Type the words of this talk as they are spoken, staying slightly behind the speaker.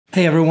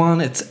Hey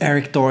everyone, it's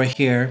Eric Dorr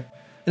here,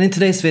 and in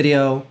today's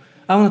video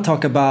I want to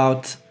talk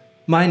about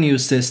my new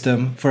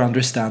system for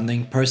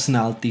understanding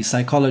personality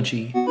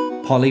psychology,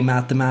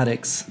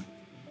 Polymathematics.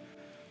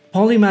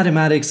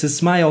 Polymathematics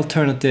is my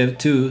alternative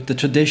to the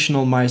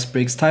traditional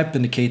Myers-Briggs type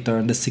indicator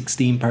and the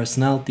 16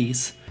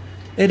 personalities.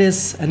 It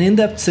is an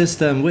in-depth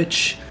system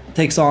which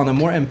takes on a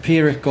more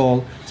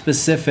empirical,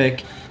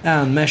 specific,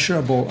 and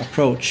measurable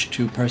approach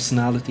to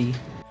personality.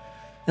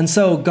 And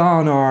so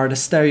gone are the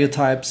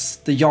stereotypes,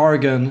 the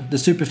jargon, the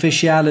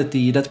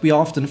superficiality that we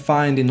often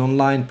find in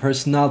online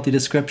personality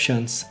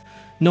descriptions.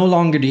 No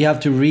longer do you have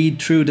to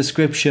read through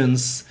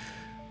descriptions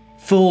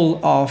full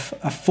of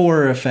a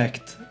Forer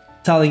effect,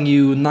 telling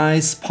you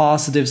nice,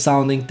 positive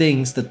sounding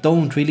things that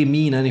don't really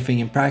mean anything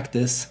in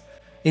practice.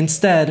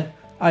 Instead,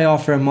 I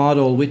offer a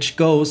model which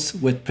goes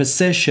with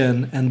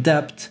precision and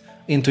depth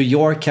into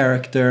your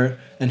character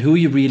and who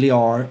you really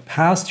are,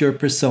 past your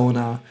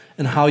persona,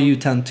 and how you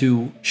tend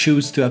to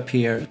choose to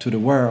appear to the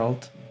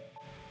world.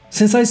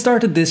 Since I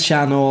started this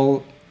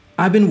channel,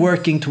 I've been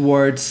working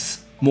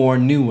towards more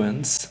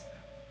nuance.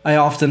 I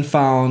often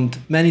found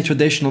many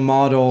traditional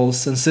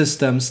models and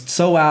systems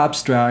so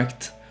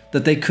abstract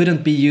that they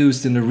couldn't be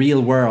used in the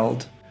real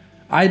world.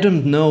 I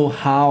don't know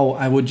how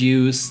I would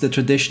use the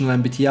traditional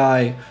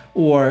MBTI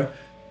or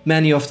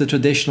many of the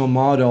traditional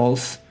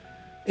models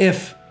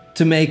if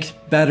to make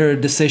better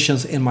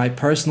decisions in my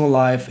personal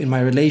life, in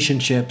my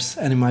relationships,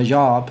 and in my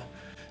job.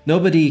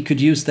 Nobody could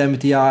use the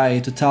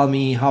MBTI to tell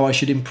me how I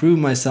should improve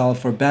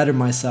myself or better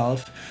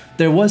myself.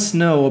 There was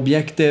no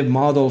objective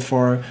model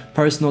for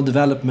personal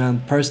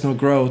development, personal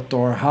growth,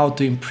 or how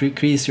to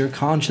increase your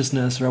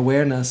consciousness or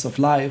awareness of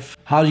life.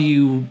 How do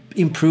you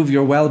improve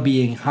your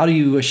well-being? How do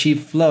you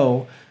achieve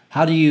flow?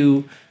 How do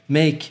you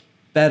make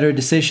better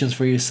decisions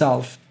for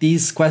yourself?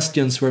 These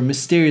questions were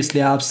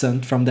mysteriously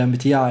absent from the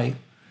MBTI.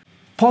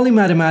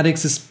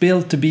 Polymathematics is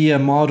built to be a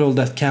model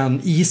that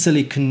can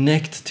easily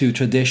connect to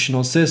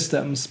traditional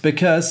systems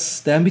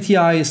because the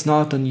MBTI is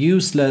not an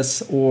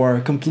useless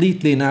or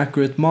completely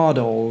inaccurate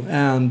model,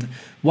 and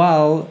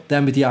while the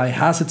MBTI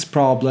has its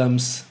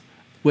problems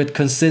with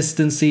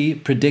consistency,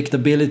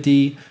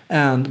 predictability,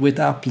 and with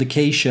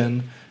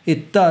application,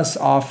 it does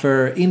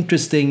offer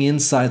interesting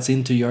insights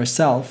into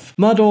yourself.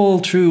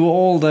 Muddled through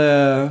all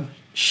the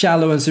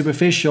shallow and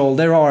superficial,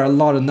 there are a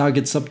lot of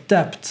nuggets of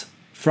depth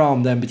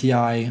from the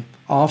MBTI,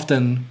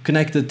 often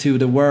connected to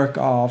the work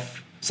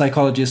of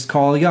psychologist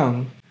Carl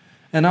Jung.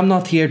 And I'm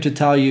not here to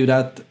tell you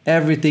that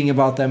everything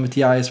about the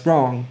MBTI is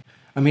wrong.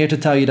 I'm here to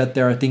tell you that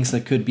there are things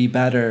that could be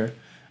better.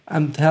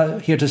 I'm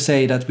here to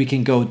say that we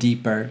can go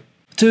deeper.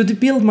 To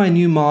build my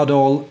new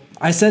model,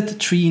 I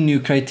set 3 new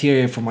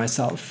criteria for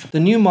myself. The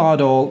new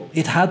model,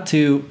 it had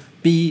to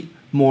be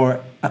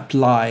more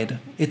applied.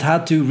 It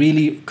had to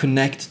really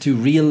connect to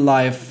real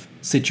life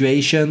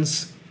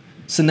situations,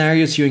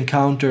 scenarios you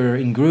encounter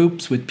in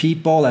groups, with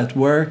people, at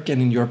work, and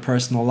in your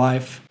personal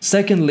life.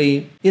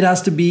 Secondly, it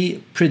has to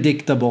be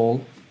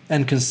predictable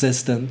and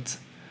consistent.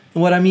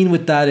 And what I mean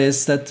with that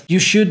is that you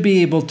should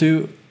be able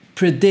to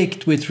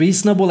predict with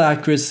reasonable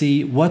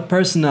accuracy what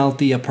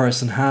personality a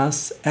person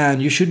has,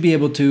 and you should be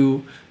able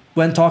to,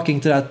 when talking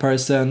to that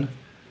person,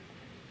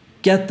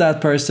 get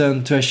that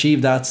person to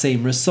achieve that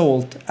same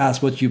result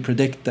as what you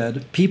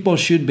predicted. People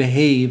should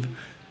behave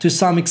to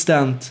some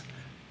extent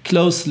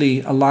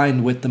closely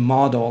aligned with the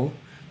model.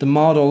 The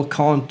model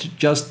can't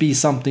just be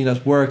something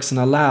that works in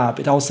a lab.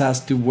 It also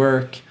has to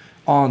work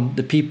on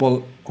the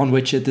people on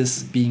which it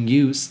is being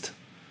used.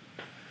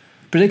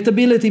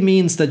 Predictability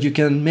means that you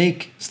can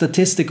make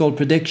statistical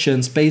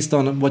predictions based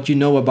on what you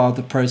know about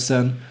the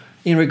person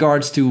in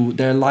regards to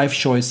their life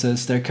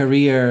choices, their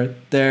career,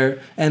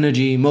 their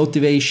energy,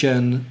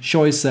 motivation,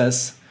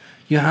 choices.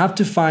 You have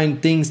to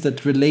find things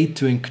that relate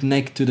to and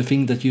connect to the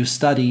thing that you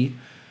study.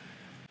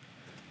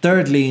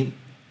 Thirdly,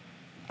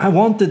 I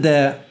wanted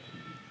the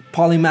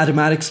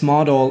polymathematics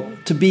model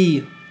to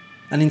be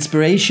an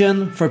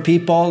inspiration for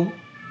people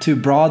to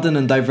broaden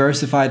and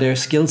diversify their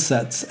skill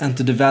sets and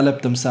to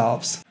develop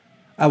themselves.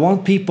 I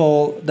want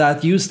people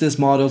that use this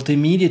model to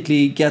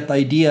immediately get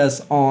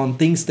ideas on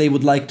things they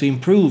would like to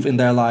improve in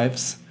their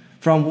lives,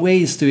 from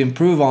ways to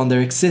improve on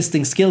their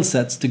existing skill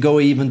sets to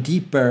go even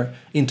deeper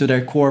into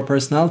their core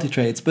personality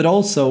traits, but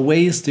also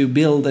ways to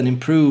build and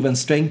improve and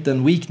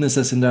strengthen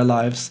weaknesses in their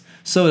lives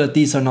so that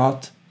these are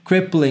not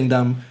crippling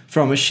them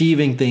from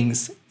achieving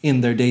things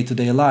in their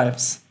day-to-day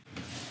lives.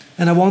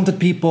 And I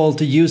wanted people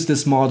to use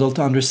this model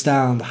to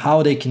understand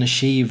how they can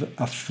achieve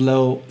a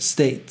flow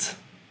state.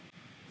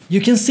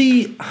 You can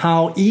see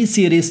how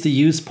easy it is to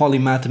use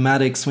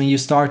polymathematics when you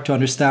start to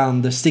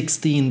understand the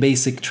 16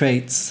 basic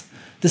traits.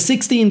 The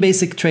 16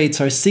 basic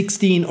traits are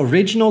 16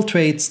 original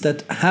traits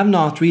that have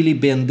not really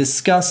been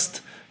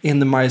discussed in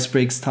the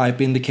Myers-Briggs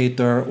type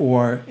indicator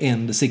or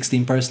in the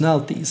 16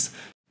 personalities.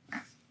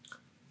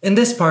 In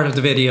this part of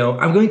the video,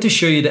 I'm going to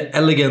show you the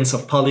elegance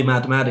of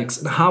polymathematics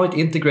and how it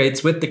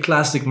integrates with the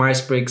classic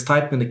Myers-Briggs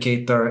type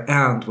indicator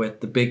and with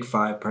the Big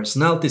Five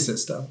personality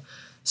system,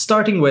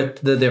 starting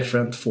with the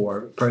different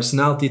 4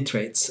 personality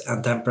traits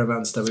and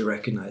temperaments that we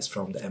recognize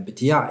from the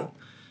MBTI.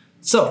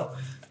 So,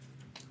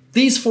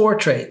 these 4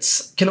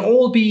 traits can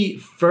all be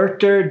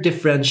further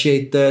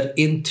differentiated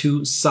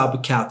into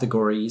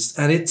subcategories,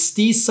 and it's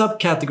these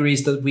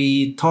subcategories that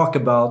we talk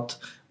about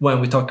when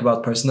we talk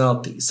about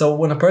personality. So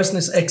when a person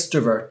is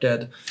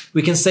extroverted,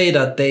 we can say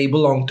that they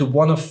belong to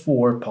one of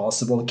 4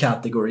 possible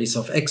categories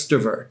of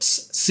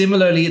extroverts.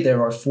 Similarly,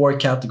 there are 4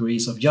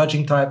 categories of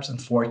judging types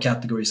and 4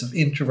 categories of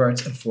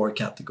introverts and 4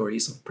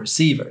 categories of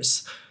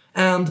perceivers.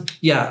 And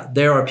yeah,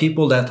 there are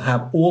people that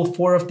have all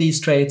 4 of these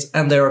traits,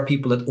 and there are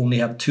people that only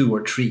have 2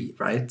 or 3,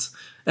 right?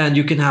 And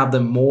you can have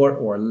them more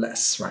or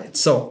less, right?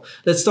 So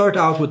let's start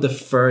out with the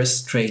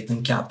first trait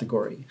and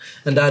category,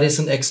 and that is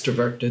an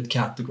extroverted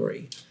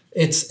category.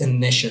 It's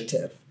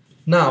initiative.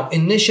 Now,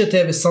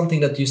 initiative is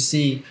something that you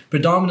see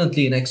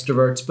predominantly in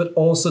extroverts, but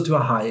also to a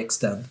high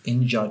extent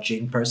in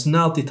judging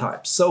personality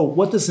types. So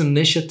what does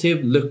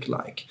initiative look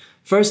like?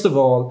 First of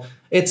all,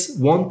 it's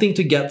wanting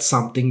to get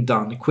something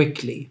done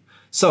quickly.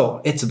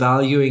 So it's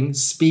valuing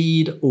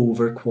speed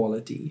over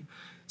quality.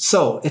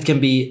 So it can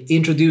be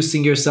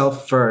introducing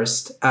yourself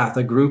first at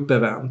a group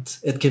event.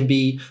 It can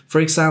be, for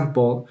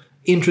example,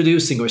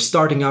 introducing or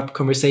starting up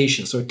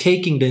conversations or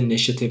taking the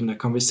initiative in a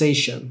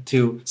conversation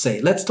to say,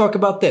 let's talk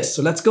about this,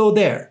 so let's go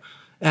there.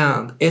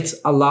 And it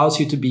allows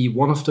you to be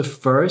one of the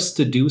first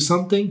to do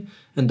something,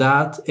 and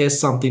that is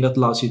something that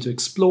allows you to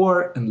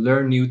explore and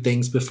learn new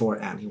things before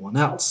anyone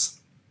else.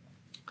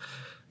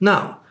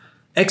 Now,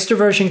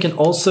 extroversion can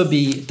also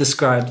be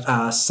described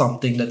as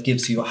something that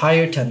gives you a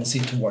higher tendency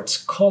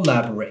towards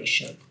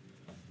collaboration.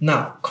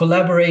 Now,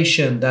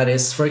 collaboration, that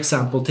is, for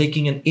example,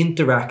 taking an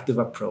interactive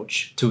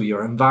approach to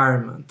your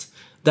environment.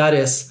 That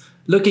is,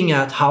 looking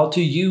at how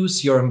to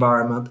use your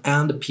environment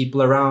and the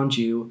people around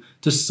you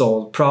to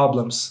solve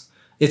problems.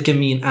 It can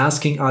mean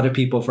asking other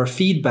people for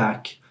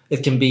feedback.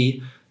 It can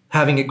be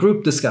having a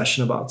group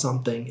discussion about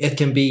something. It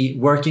can be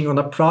working on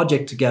a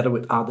project together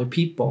with other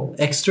people.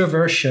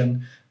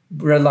 Extroversion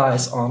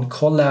relies on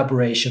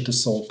collaboration to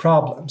solve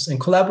problems. And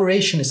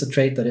collaboration is a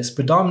trait that is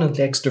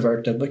predominantly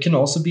extroverted, but can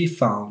also be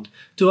found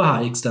to a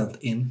high extent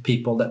in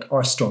people that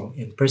are strong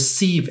in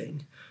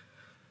perceiving.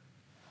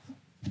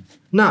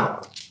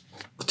 Now,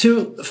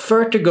 to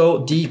further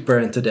go deeper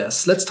into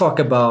this, let's talk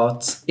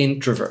about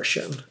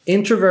introversion.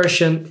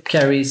 Introversion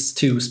carries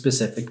 2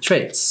 specific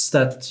traits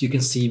that you can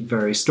see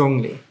very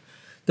strongly.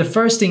 The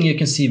first thing you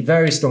can see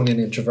very strongly in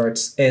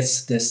introverts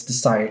is this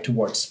desire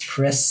towards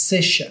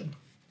precision.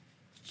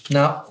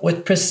 Now,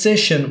 with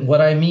precision,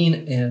 what I mean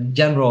in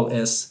general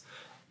is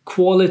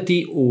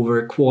quality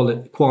over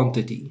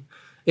quantity.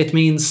 It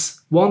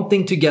means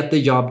wanting to get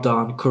the job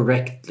done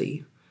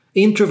correctly.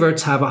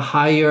 Introverts have a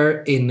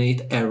higher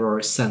innate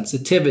error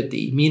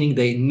sensitivity, meaning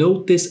they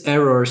notice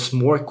errors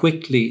more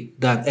quickly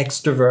than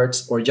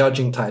extroverts or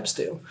judging types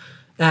do,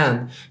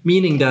 and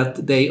meaning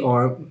that they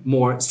are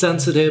more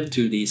sensitive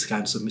to these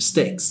kinds of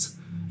mistakes,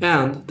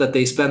 and that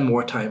they spend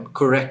more time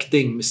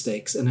correcting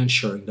mistakes and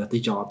ensuring that the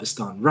job is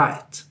done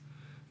right.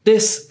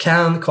 This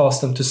can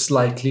cause them to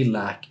slightly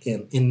lack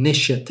in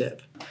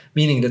initiative,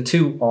 meaning the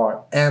 2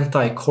 are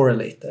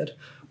anti-correlated.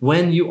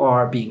 When you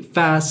are being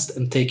fast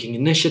and taking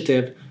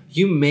initiative,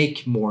 you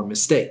make more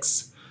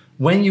mistakes.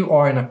 When you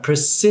are in a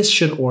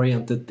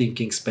precision-oriented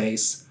thinking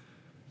space,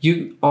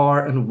 you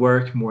are and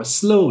work more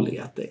slowly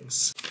at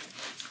things.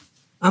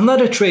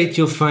 Another trait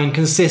you'll find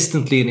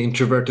consistently in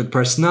introverted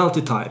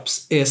personality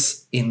types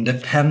is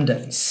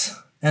independence.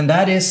 And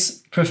that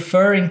is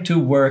preferring to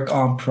work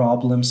on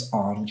problems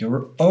on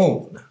your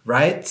own,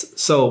 right?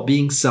 So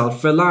being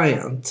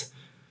self-reliant,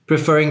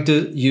 preferring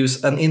to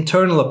use an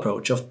internal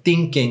approach of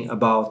thinking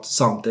about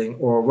something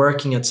or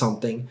working at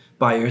something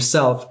by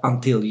yourself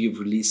until you've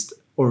released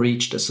or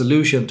reached a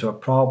solution to a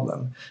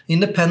problem.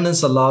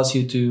 Independence allows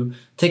you to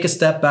take a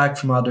step back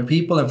from other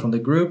people and from the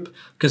group,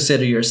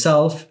 consider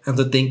yourself, and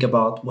to think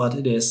about what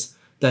it is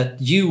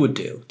that you would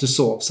do to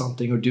solve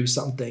something or do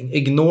something,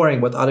 ignoring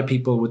what other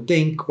people would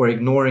think or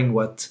ignoring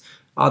what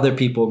other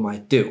people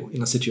might do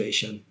in a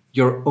situation.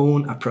 Your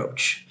own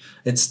approach.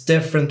 It's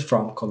different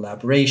from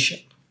collaboration.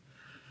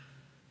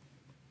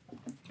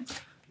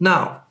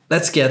 Now,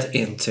 let's get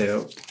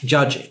into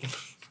judging.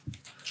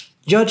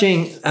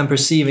 Judging and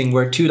perceiving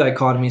were 2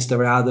 dichotomies that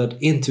were added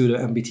into the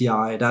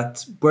MBTI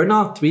that were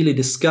not really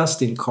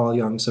discussed in Carl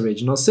Jung's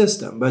original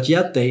system, but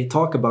yet they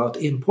talk about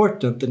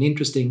important and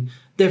interesting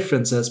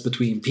differences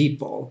between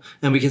people.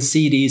 And we can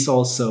see these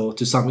also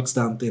to some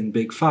extent in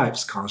Big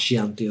Five's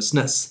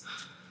conscientiousness.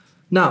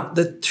 Now,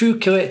 the 2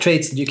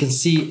 traits that you can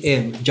see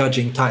in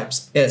judging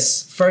types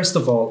is, first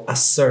of all,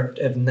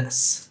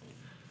 assertiveness.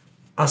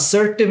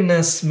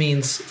 Assertiveness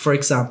means, for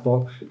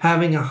example,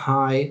 having a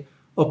high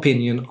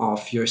opinion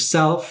of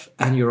yourself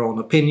and your own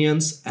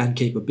opinions and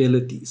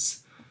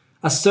capabilities.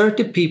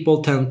 Assertive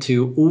people tend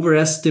to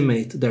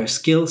overestimate their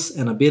skills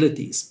and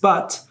abilities,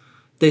 but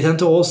they tend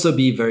to also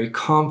be very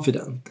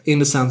confident in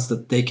the sense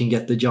that they can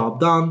get the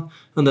job done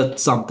and that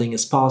something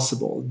is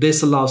possible.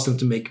 This allows them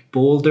to make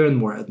bolder and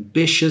more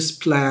ambitious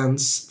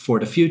plans for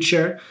the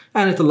future,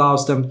 and it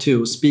allows them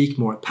to speak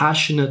more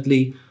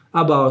passionately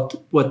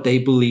about what they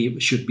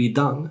believe should be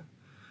done.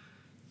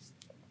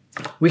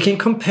 We can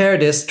compare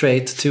this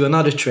trait to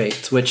another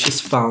trait which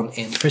is found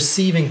in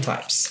perceiving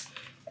types.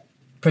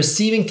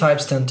 Perceiving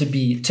types tend to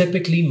be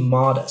typically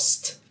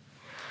modest.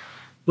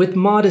 With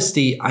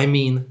modesty, I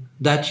mean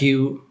that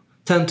you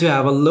tend to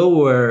have a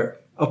lower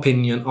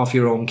opinion of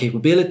your own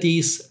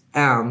capabilities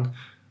and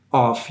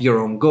of your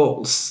own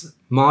goals.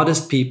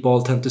 Modest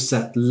people tend to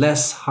set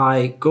less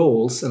high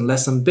goals and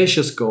less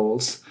ambitious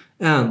goals,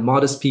 and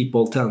modest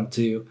people tend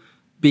to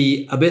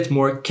be a bit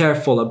more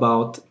careful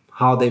about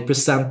how they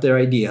present their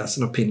ideas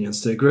and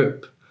opinions to the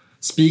group,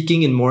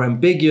 speaking in more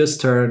ambiguous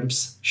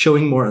terms,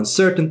 showing more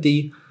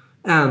uncertainty,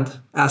 and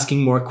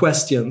asking more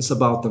questions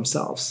about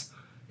themselves.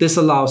 This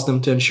allows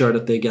them to ensure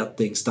that they get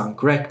things done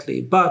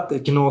correctly, but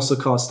it can also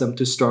cause them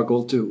to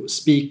struggle to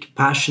speak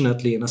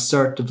passionately and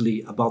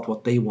assertively about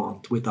what they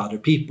want with other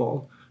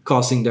people,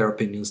 causing their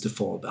opinions to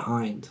fall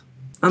behind.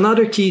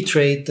 Another key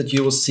trait that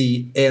you will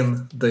see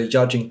in the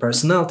judging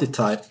personality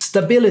type,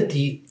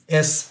 stability,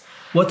 is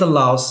what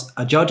allows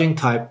a judging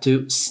type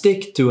to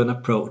stick to an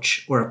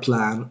approach or a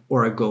plan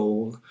or a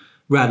goal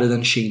rather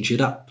than change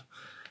it up.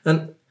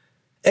 And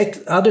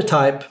other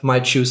type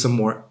might choose a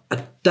more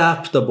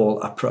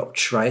adaptable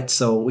approach, right?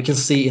 So we can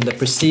see in the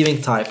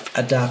perceiving type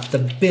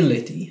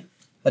adaptability.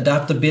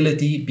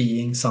 Adaptability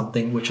being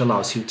something which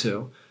allows you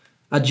to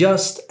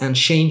adjust and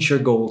change your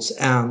goals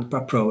and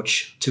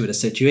approach to the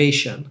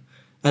situation.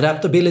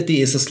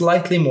 Adaptability is a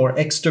slightly more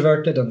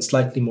extroverted and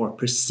slightly more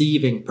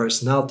perceiving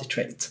personality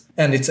trait.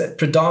 And it's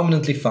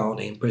predominantly found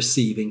in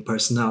perceiving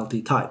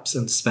personality types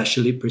and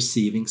especially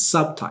perceiving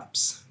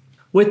subtypes.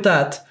 With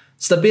that,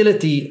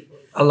 stability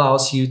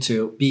allows you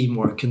to be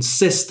more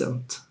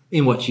consistent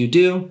in what you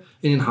do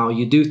and in how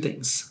you do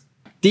things.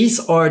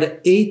 These are the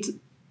 8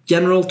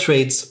 general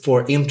traits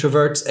for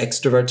introverts,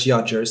 extroverts,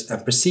 judgers,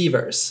 and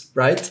perceivers,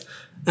 right?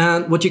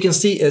 And what you can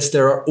see is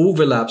there are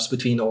overlaps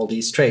between all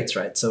these traits,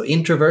 right? So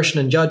introversion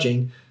and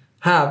judging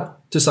have,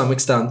 to some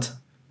extent,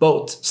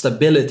 both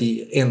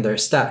stability in their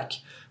stack,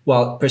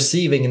 while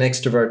perceiving and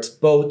extroverts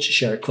both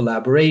share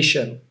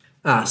collaboration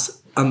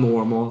as a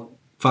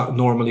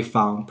normally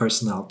found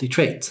personality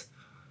trait.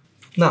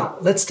 Now,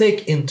 let's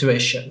take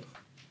intuition.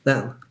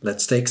 Then,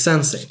 let's take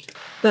sensing.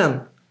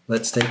 Then,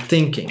 let's take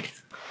thinking.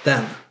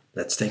 Then,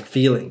 let's take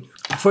feeling.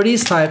 For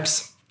these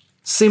types,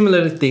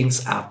 similar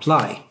things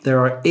apply. There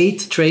are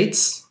 8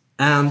 traits,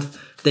 and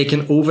they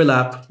can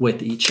overlap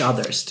with each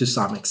other to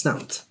some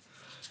extent.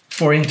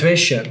 For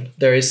intuition,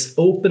 there is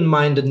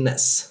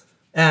open-mindedness,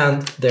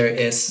 and there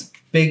is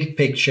big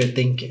picture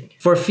thinking.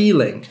 For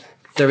feeling,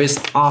 there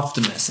is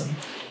optimism,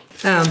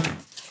 and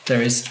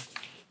there is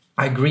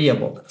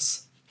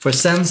agreeableness. For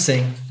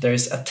sensing, there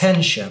is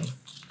attention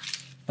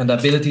and the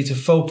ability to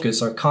focus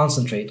or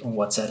concentrate on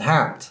what's at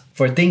hand.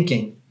 For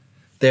thinking,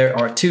 there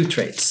are 2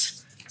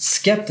 traits.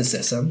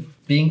 Skepticism,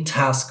 being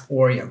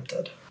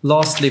task-oriented.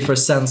 Lastly, for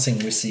sensing,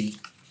 we see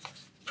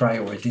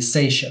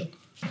prioritization.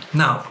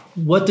 Now,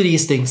 what do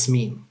these things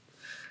mean?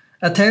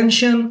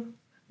 Attention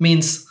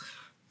means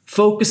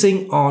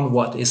focusing on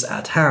what is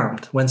at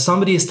hand. When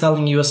somebody is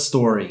telling you a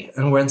story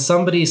and when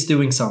somebody is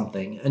doing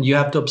something and you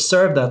have to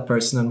observe that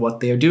person and what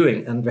they are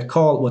doing and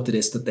recall what it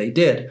is that they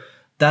did,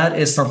 that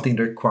is something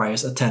that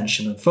requires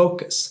attention and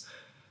focus.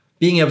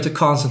 Being able to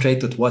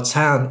concentrate with what's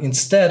at hand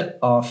instead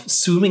of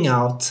zooming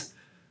out,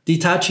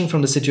 detaching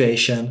from the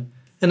situation,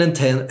 and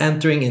then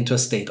entering into a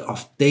state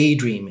of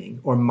daydreaming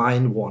or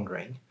mind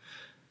wandering.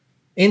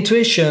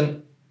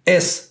 Intuition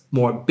is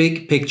more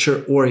big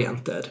picture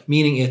oriented,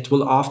 meaning it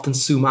will often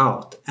zoom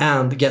out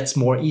and gets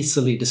more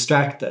easily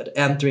distracted,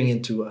 entering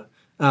into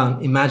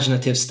an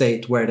imaginative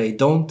state where they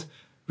don't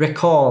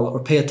recall or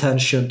pay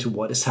attention to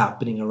what is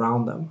happening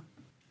around them.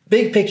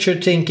 Big picture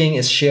thinking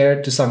is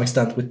shared to some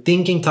extent with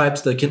thinking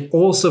types that can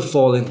also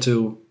fall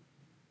into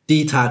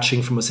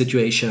detaching from a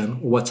situation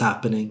or what's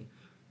happening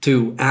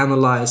to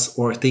analyze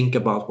or think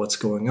about what's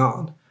going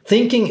on.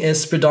 Thinking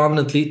is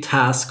predominantly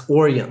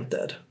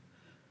task-oriented,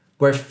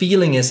 where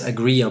feeling is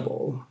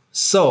agreeable.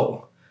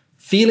 So,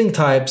 feeling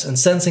types and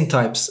sensing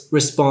types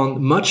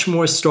respond much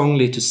more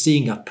strongly to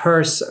seeing a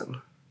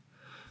person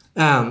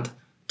and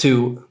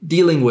to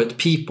dealing with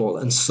people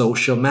and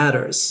social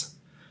matters.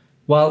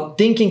 While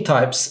thinking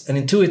types and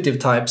intuitive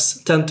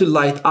types tend to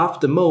light up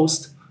the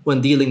most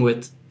when dealing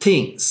with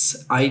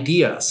things,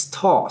 ideas,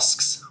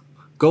 tasks,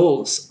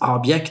 goals,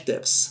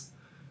 objectives.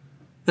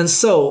 And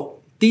so,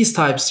 these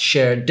types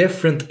share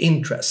different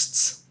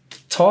interests.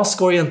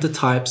 Task-oriented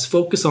types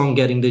focus on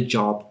getting the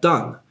job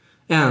done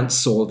and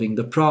solving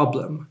the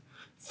problem.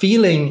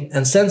 Feeling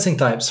and sensing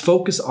types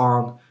focus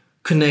on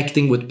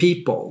connecting with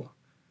people,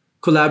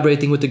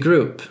 collaborating with the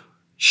group,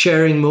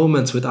 sharing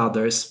moments with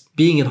others,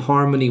 being in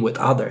harmony with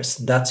others.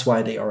 That's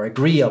why they are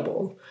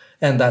agreeable.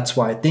 And that's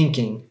why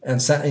thinking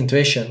and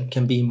intuition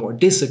can be more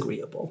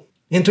disagreeable.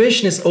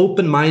 Intuition is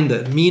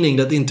open-minded, meaning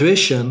that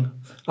intuition,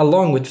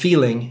 along with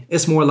feeling,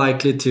 is more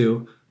likely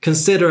to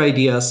consider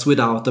ideas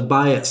without a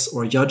bias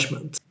or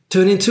judgment.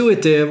 To an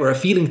intuitive or a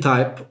feeling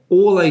type,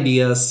 all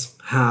ideas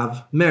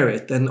have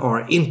merit and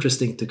are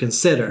interesting to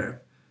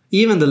consider.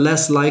 even the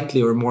less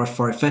likely or more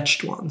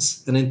far-fetched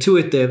ones, and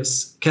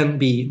intuitives can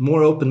be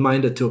more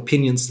open-minded to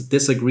opinions that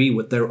disagree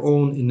with their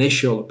own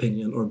initial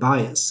opinion or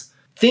bias.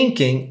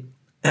 Thinking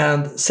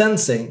and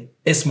sensing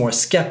is more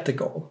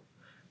skeptical,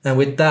 and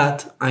with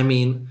that I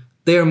mean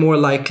they are more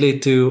likely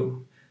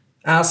to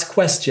ask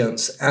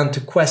questions and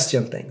to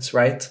question things,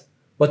 right?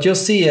 What you'll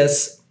see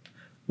is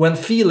when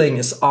feeling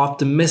is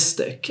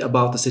optimistic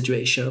about the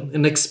situation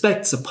and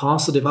expects a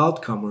positive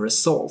outcome or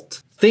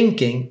result,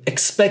 thinking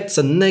expects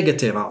a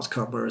negative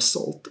outcome or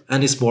result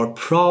and is more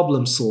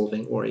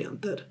problem-solving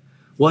oriented.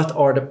 What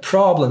are the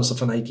problems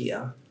of an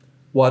idea?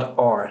 What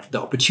are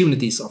the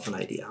opportunities of an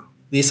idea?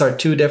 These are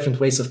two different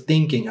ways of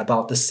thinking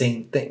about the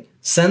same thing.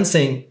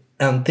 Sensing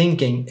and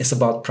thinking is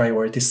about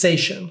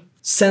prioritization.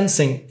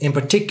 Sensing in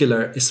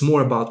particular is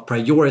more about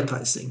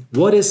prioritizing.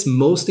 What is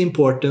most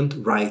important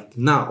right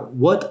now?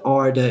 What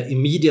are the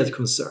immediate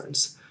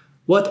concerns?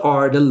 What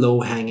are the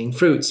low-hanging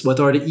fruits? What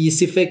are the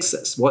easy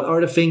fixes? What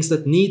are the things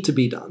that need to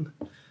be done?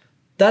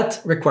 That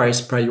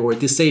requires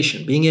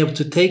prioritization, being able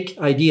to take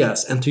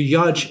ideas and to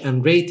judge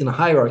and rate in a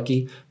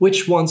hierarchy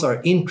which ones are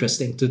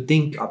interesting to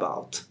think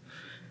about.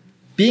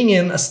 Being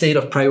in a state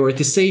of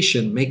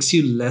prioritization makes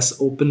you less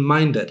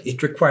open-minded.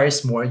 It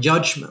requires more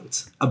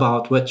judgment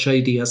about which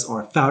ideas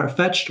are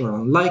far-fetched or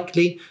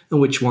unlikely and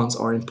which ones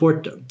are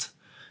important.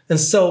 And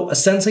so a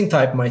sensing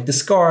type might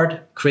discard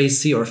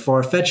crazy or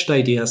far-fetched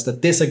ideas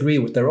that disagree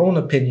with their own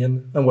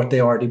opinion and what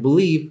they already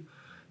believe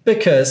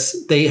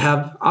because they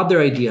have other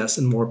ideas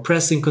and more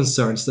pressing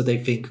concerns that they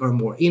think are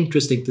more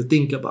interesting to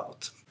think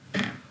about.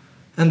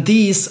 And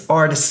these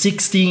are the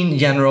 16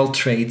 general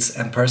traits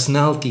and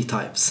personality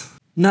types.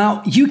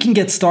 Now, you can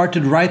get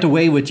started right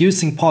away with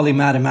using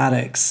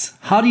Polymathematics.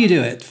 How do you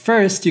do it?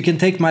 First, you can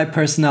take my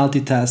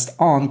personality test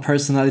on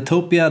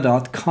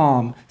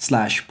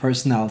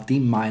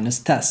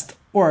personalitopia.com/personality-test,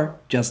 or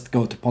just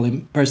go to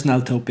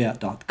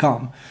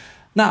personalitopia.com.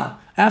 Now,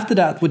 after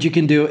that, what you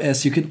can do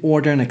is you can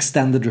order an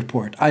extended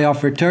report. I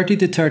offer 30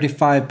 to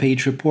 35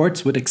 page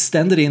reports with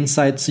extended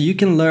insights so you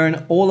can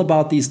learn all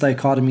about these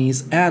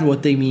dichotomies and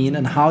what they mean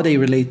and how they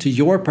relate to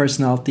your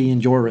personality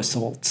and your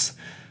results.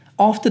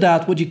 After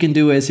that, what you can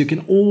do is you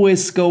can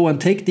always go and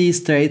take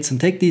these traits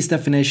and take these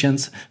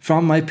definitions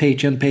from my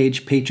Patreon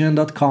page,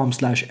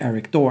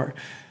 patreon.com/ericdor.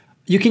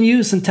 You can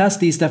use and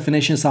test these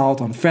definitions out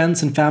on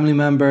friends and family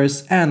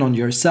members and on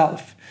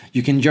yourself.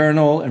 You can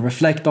journal and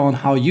reflect on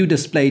how you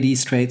display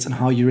these traits and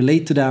how you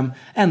relate to them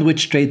and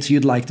which traits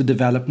you'd like to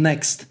develop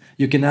next.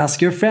 You can ask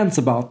your friends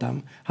about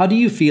them. How do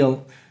you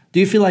feel? Do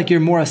you feel like you're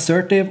more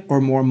assertive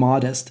or more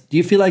modest? Do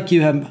you feel like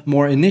you have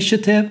more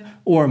initiative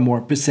or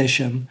more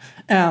precision?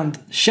 And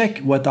check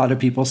what other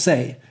people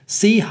say.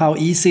 See how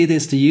easy it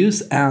is to use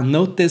and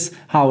notice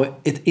how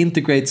it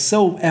integrates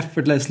so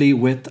effortlessly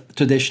with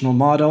traditional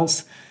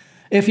models.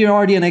 If you're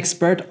already an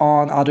expert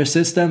on other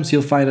systems,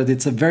 you'll find that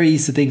it's a very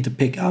easy thing to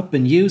pick up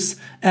and use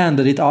and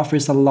that it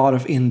offers a lot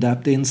of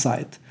in-depth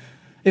insight.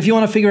 If you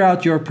want to figure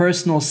out your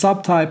personal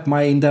subtype,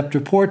 my in-depth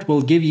report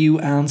will give you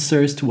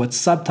answers to what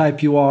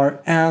subtype you are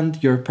and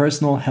your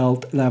personal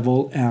health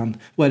level and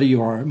whether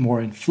you are more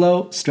in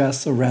flow,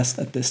 stress, or rest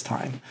at this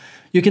time.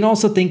 You can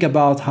also think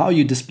about how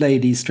you display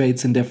these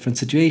traits in different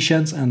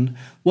situations and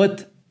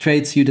what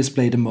traits you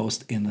display the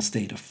most in a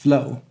state of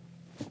flow.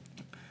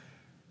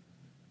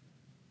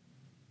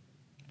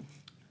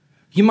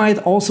 You might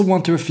also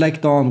want to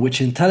reflect on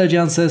which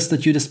intelligences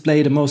that you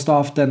display the most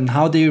often and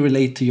how they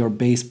relate to your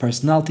base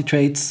personality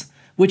traits.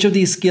 Which of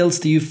these skills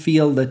do you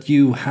feel that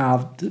you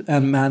have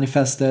and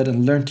manifested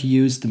and learned to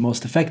use the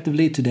most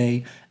effectively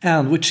today?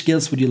 And which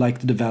skills would you like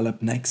to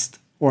develop next?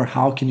 Or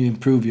how can you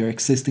improve your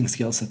existing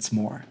skill sets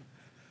more?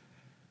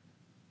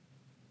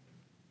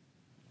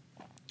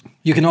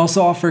 You can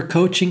also offer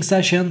coaching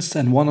sessions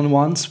and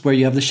one-on-ones where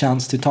you have the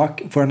chance to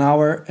talk for an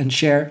hour and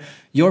share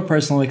your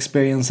personal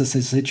experiences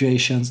and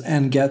situations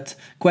and get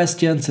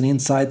questions and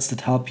insights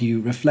that help you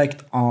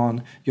reflect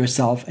on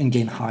yourself and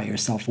gain higher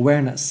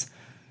self-awareness.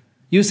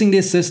 Using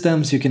these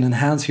systems, you can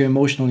enhance your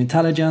emotional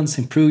intelligence,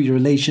 improve your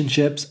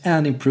relationships,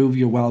 and improve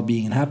your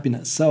well-being and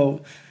happiness.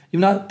 So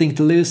you've nothing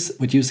to lose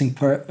with using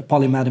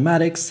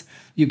Polymathematics.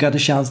 You got a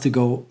chance to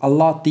go a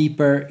lot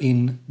deeper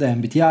in the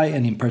MBTI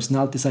and in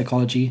personality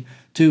psychology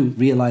to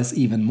realize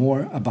even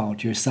more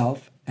about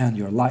yourself and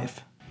your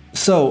life.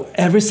 So,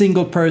 every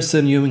single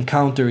person you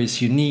encounter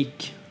is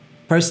unique.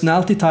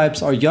 Personality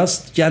types are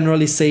just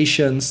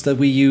generalizations that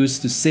we use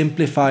to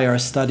simplify our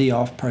study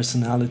of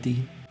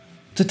personality.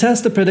 To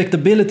test the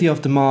predictability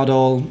of the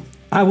model,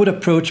 I would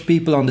approach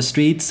people on the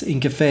streets, in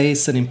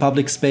cafes, and in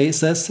public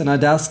spaces, and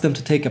I'd ask them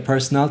to take a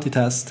personality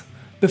test.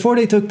 Before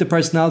they took the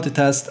personality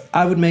test,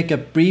 I would make a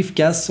brief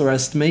guess or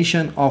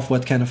estimation of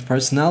what kind of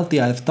personality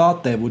I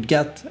thought they would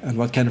get and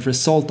what kind of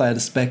result I'd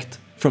expect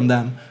from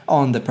them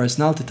on the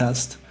personality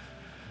test.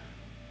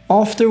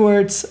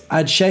 Afterwards,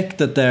 I'd check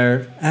that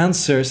their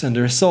answers and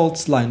the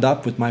results lined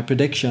up with my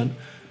prediction.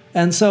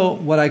 And so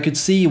what I could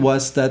see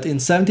was that in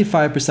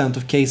 75%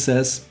 of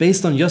cases,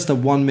 based on just a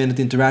 1-minute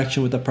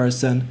interaction with a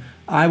person,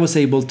 I was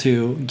able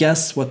to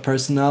guess what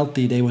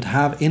personality they would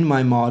have in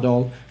my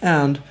model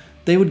and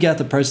they would get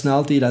a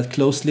personality that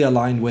closely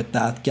aligned with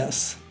that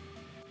guess.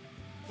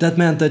 That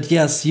meant that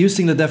yes,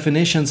 using the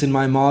definitions in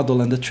my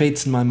model and the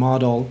traits in my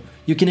model,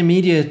 you can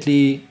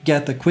immediately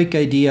get a quick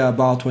idea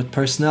about what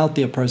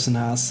personality a person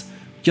has.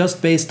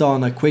 Just based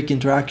on a quick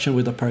interaction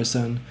with a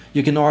person,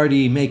 you can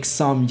already make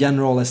some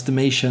general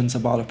estimations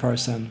about a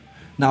person.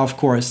 Now, of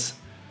course,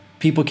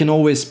 people can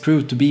always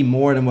prove to be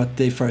more than what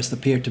they first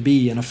appear to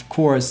be, and of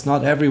course,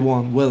 not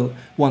everyone will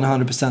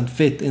 100%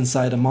 fit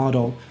inside a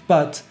model,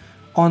 but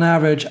on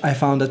average, I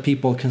found that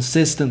people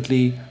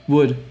consistently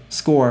would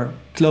score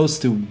close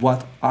to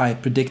what I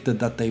predicted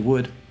that they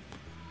would.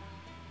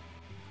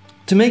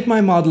 To make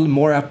my model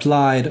more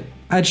applied,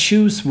 I'd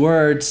choose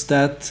words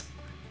that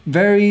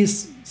very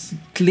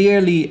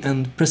clearly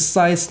and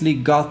precisely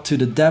got to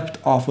the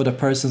depth of what a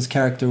person's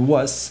character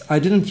was. I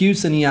didn't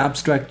use any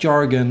abstract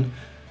jargon.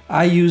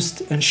 I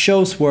used and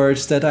chose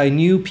words that I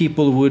knew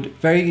people would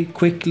very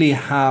quickly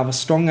have a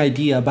strong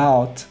idea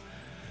about,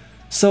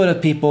 so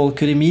that people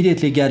could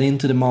immediately get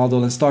into the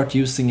model and start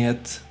using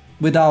it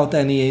without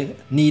any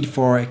need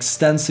for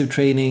extensive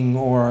training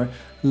or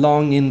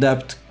long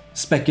in-depth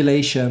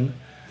speculation.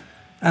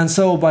 And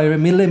so by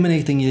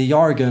eliminating the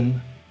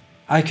jargon,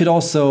 I could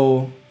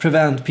also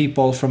prevent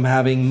people from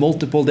having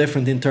multiple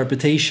different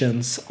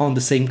interpretations on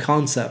the same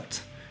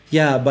concept.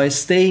 Yeah, by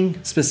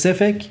staying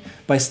specific,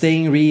 by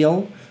staying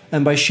real,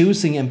 and by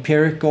choosing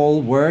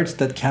empirical words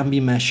that can be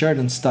measured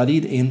and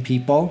studied in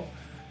people,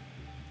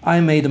 I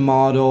made the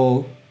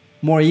model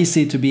more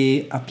easy to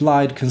be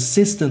applied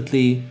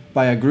consistently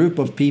by a group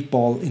of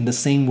people in the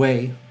same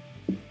way.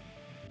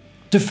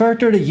 To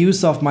further the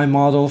use of my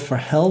model for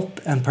health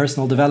and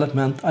personal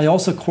development, I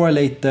also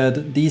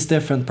correlated these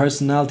different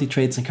personality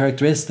traits and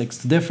characteristics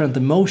to different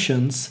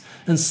emotions,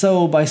 and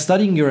so by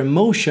studying your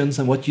emotions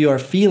and what you are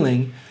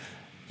feeling,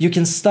 you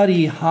can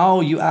study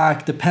how you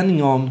act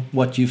depending on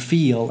what you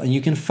feel, and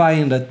you can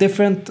find that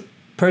different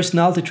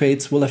personality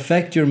traits will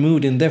affect your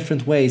mood in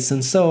different ways,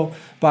 and so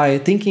by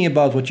thinking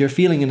about what you're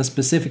feeling in a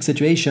specific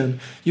situation,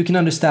 you can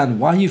understand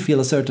why you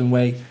feel a certain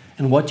way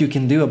and what you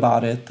can do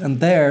about it,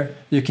 and there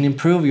you can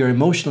improve your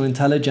emotional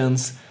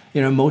intelligence,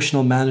 your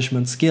emotional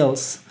management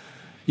skills.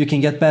 You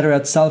can get better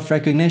at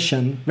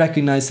self-recognition,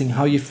 recognizing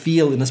how you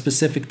feel in a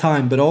specific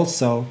time, but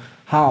also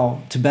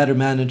how to better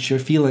manage your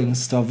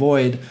feelings to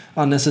avoid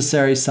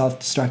unnecessary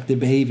self-destructive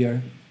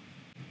behavior.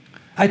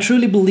 I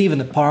truly believe in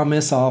the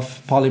promise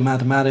of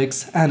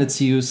polymathematics and its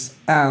use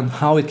and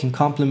how it can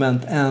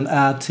complement and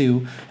add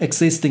to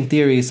existing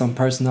theories on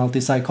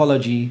personality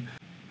psychology.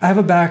 I have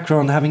a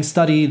background having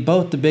studied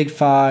both the Big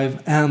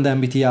Five and the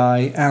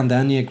MBTI and the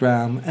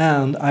Enneagram,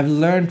 and I've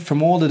learned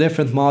from all the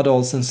different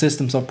models and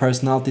systems of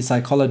personality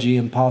psychology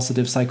and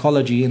positive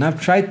psychology, and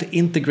I've tried to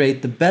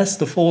integrate the best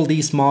of all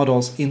these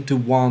models into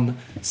one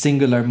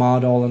singular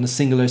model and a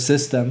singular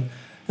system.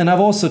 And I've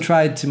also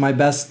tried to my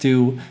best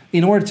to,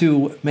 in order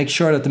to make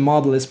sure that the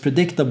model is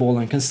predictable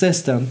and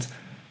consistent,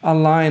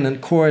 align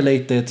and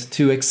correlate it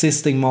to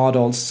existing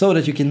models so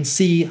that you can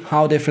see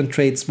how different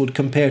traits would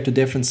compare to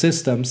different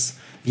systems.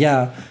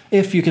 Yeah,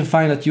 if you can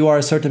find that you are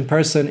a certain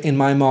person in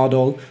my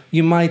model,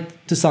 you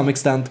might to some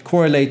extent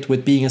correlate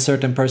with being a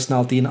certain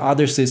personality in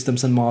other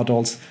systems and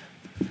models.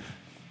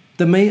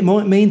 The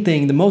main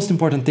thing, the most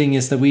important thing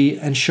is that we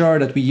ensure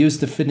that we use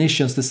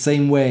definitions the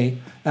same way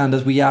and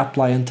that we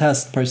apply and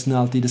test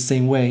personality the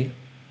same way.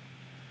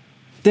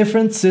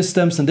 Different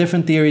systems and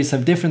different theories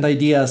have different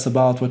ideas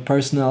about what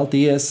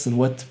personality is and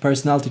what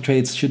personality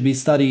traits should be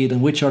studied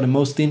and which are the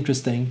most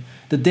interesting.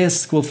 The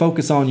DISC will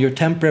focus on your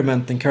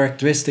temperament and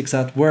characteristics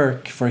at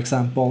work, for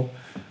example,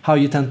 how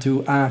you tend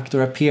to act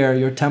or appear,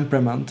 your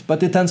temperament,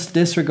 but it tends to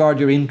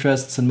disregard your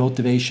interests and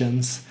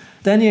motivations.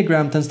 The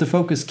Enneagram tends to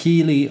focus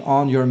keenly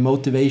on your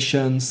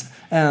motivations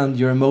and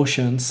your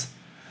emotions.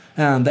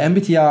 And the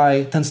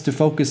MBTI tends to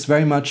focus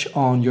very much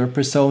on your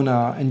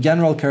persona and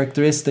general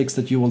characteristics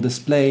that you will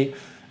display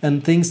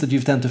and things that you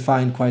tend to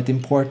find quite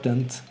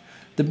important.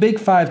 The Big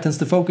Five tends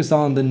to focus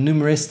on the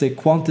numeristic,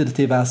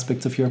 quantitative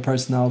aspects of your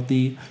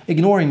personality,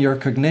 ignoring your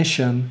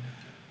cognition,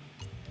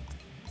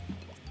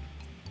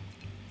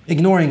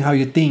 ignoring how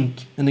you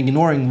think, and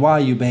ignoring why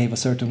you behave a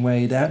certain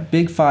way. The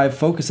Big Five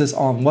focuses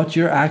on what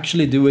you're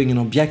actually doing and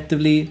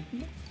objectively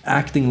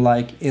acting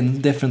like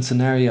in different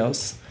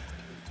scenarios.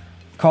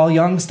 Carl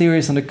Jung's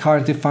theories on the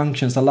cognitive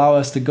functions allow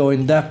us to go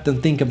in depth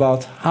and think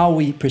about how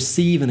we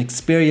perceive and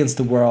experience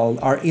the world,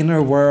 our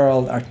inner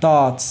world, our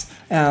thoughts,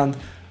 and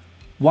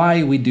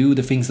why we do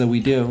the things that we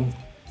do.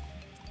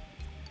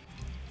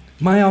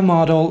 My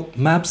model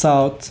maps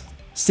out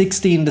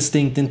 16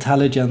 distinct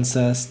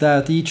intelligences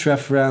that each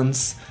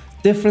reference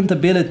different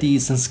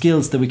abilities and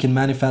skills that we can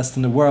manifest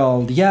in the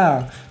world.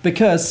 Yeah,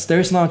 because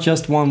there's not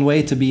just one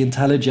way to be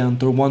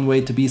intelligent or one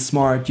way to be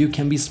smart. You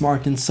can be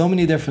smart in so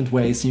many different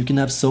ways and you can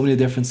have so many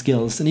different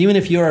skills. And even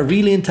if you're a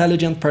really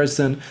intelligent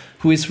person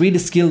who is really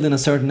skilled in a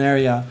certain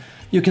area,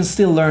 you can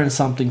still learn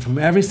something from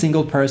every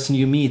single person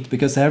you meet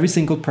because every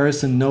single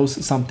person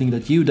knows something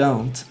that you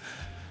don't.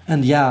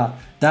 And yeah,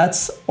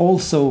 that's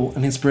also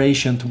an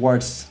inspiration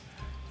towards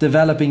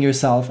developing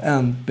yourself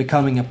and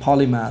becoming a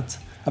polymath.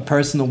 a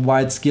person of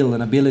wide skill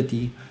and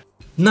ability.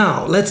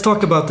 Now, let's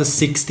talk about the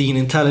 16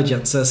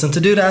 intelligences, and to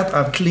do that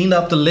I've cleaned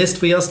up the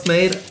list we just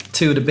made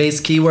to the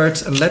base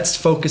keywords, and let's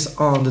focus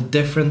on the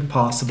different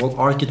possible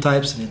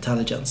archetypes and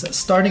intelligences,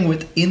 starting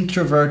with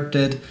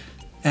introverted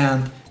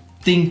and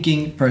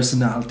thinking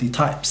personality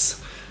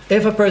types.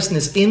 If a person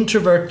is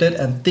introverted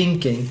and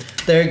thinking,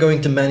 they're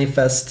going to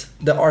manifest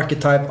the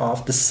archetype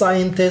of the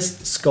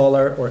scientist,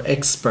 scholar, or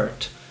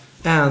expert,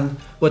 and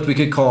what we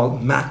could call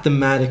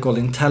mathematical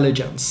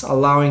intelligence,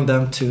 allowing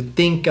them to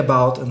think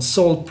about and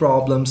solve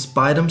problems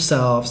by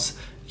themselves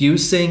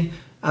using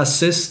a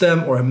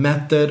system or a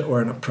method or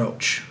an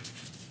approach.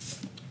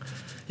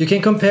 You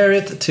can compare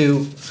it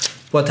to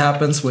what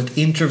happens with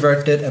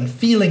introverted and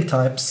feeling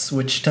types,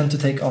 which tend to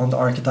take on the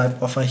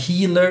archetype of a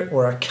healer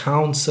or a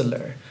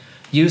counselor,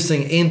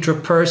 using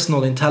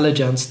interpersonal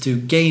intelligence to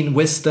gain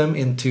wisdom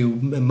into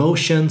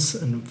emotions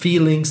and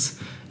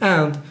feelings,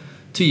 and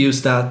to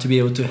use that to be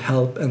able to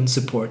help and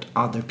support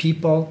other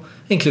people,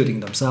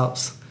 including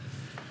themselves.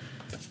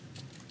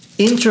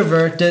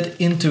 Introverted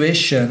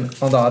intuition,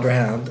 on the other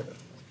hand,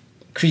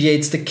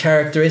 creates the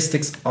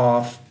characteristics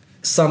of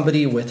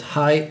somebody with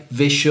high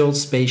visual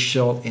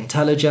spatial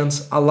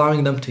intelligence,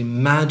 allowing them to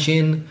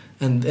imagine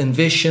and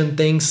envision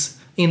things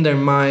in their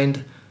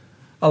mind,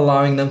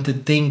 allowing them to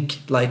think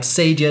like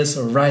sages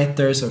or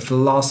writers or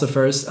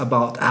philosophers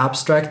about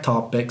abstract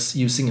topics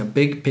using a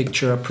big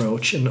picture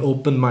approach and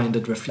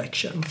open-minded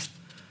reflection.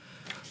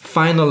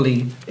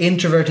 Finally,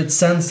 introverted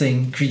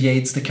sensing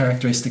creates the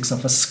characteristics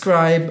of a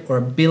scribe or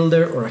a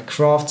builder or a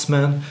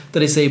craftsman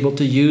that is able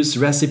to use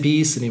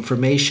recipes and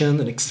information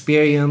and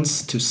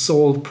experience to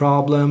solve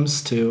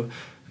problems, to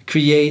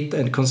create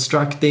and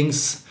construct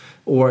things,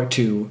 or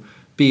to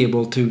be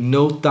able to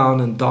note down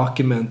and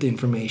document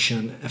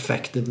information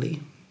effectively.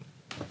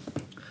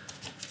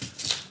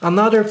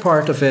 Another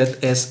part of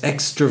it is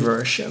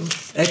extroversion.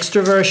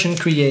 Extroversion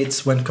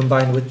creates, when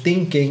combined with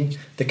thinking,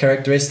 the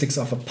characteristics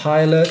of a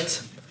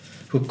pilot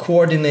who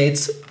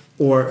coordinates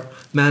or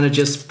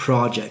manages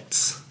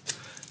projects.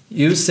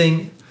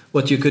 Using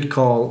what you could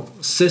call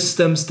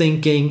systems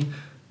thinking,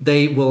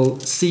 they will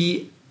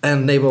see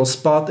and they will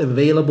spot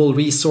available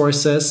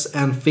resources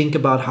and think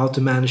about how to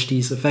manage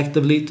these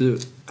effectively to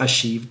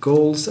achieve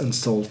goals and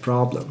solve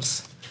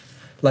problems.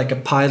 Like a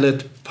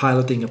pilot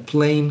piloting a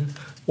plane,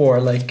 or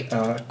like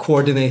a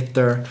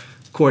coordinator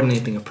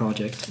coordinating a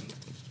project.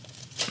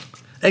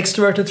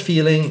 Extroverted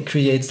feeling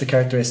creates the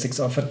characteristics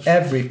of an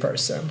every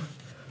person,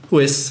 who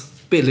is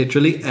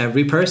literally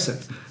every person,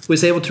 who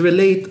is able to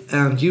relate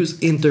and use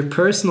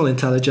interpersonal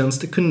intelligence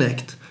to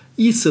connect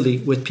easily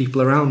with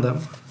people around them.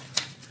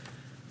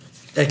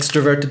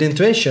 Extroverted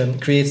intuition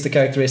creates the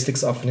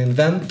characteristics of an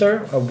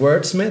inventor, a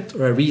wordsmith,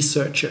 or a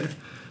researcher,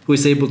 who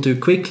is able to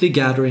quickly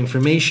gather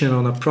information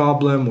on a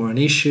problem or an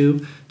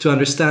issue to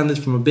understand it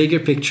from a bigger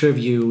picture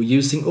view,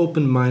 using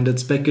open-minded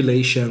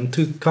speculation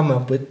to come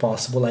up with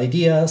possible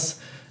ideas,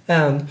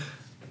 and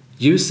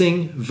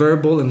using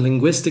verbal and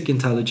linguistic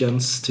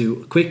intelligence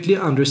to quickly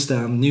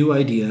understand new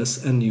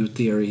ideas and new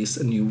theories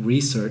and new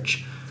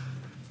research.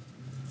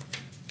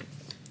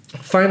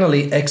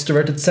 Finally,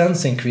 extroverted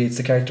sensing creates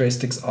the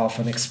characteristics of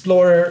an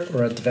explorer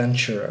or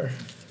adventurer.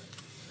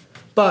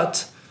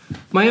 But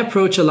my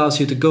approach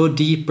allows you to go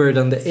deeper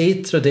than the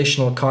 8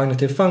 traditional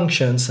cognitive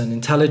functions and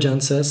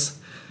intelligences.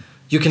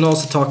 You can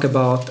also talk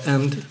about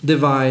and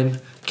divide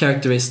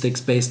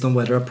characteristics based on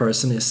whether a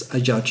person is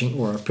a judging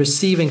or a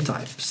perceiving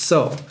type.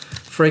 So,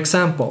 for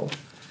example,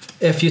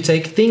 if you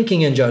take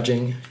thinking and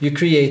judging, you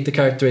create the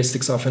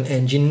characteristics of an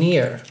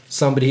engineer,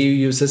 somebody who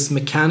uses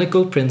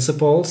mechanical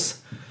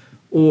principles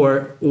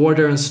or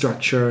order and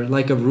structure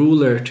like a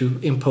ruler to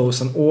impose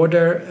an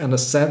order and a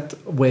set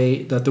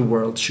way that the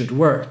world should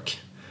work.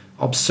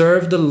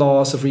 Observe the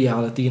laws of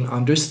reality and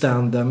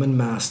understand them and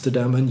master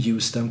them and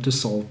use them to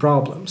solve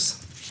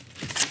problems.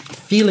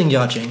 Feeling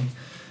judging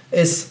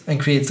is and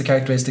creates the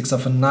characteristics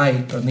of a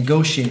knight, a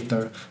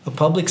negotiator, a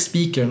public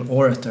speaker, an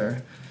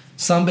orator,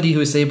 somebody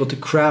who is able to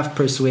craft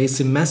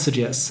persuasive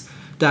messages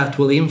that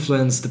will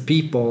influence the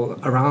people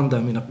around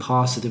them in a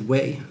positive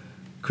way,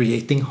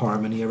 creating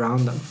harmony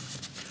around them.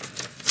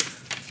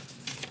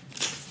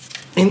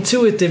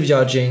 Intuitive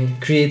judging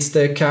creates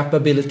the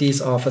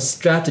capabilities of a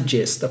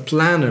strategist, a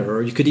planner,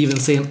 or you could even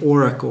say an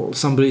oracle,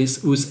 somebody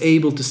who's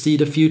able to see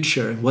the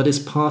future, what is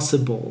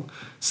possible,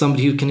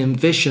 somebody who can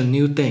envision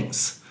new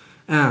things,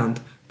 and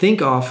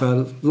think of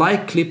a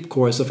like-clip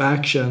course of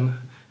action,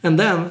 and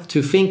then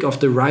to think of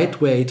the right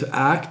way to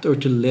act or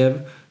to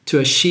live to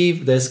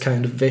achieve this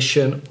kind of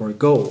vision or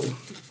goal.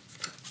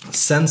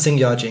 Sensing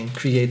judging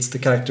creates the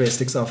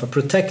characteristics of a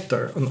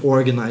protector, an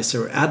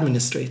organizer, or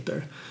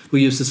administrator, who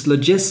uses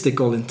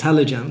logistical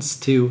intelligence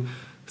to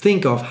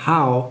think of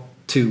how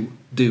to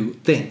do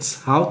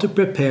things, how to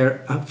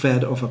prepare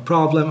ahead of a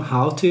problem,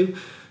 how to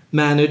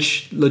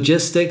manage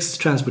logistics,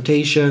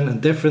 transportation,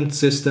 and different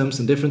systems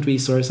and different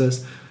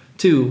resources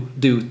to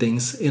do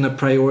things in a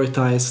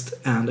prioritized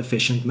and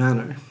efficient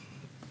manner.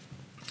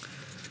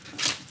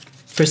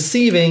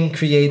 Perceiving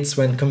creates,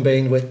 when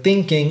combined with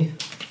thinking,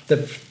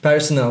 the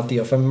personality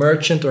of a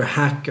merchant or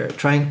hacker,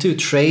 trying to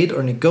trade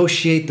or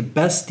negotiate the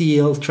best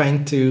deal,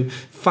 trying to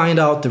find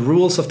out the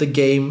rules of the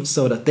game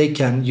so that they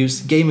can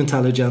use game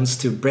intelligence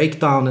to break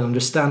down and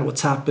understand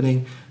what's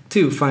happening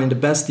to find the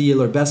best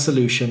deal or best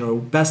solution or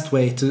best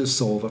way to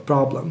solve a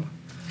problem.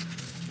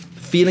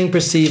 Feeling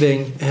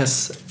perceiving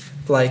is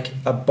like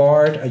a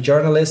bard, a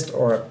journalist,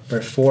 or a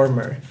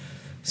performer.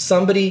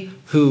 Somebody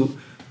who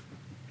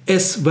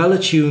is well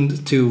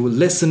attuned to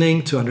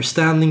listening, to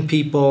understanding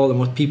people and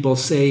what people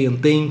say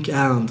and think,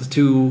 and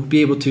to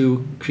be able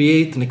to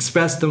create and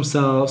express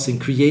themselves in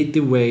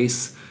creative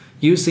ways.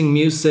 Using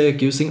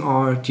music, using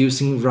art,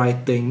 using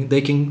writing,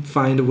 they can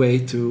find a way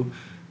to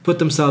put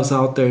themselves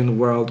out there in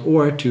the world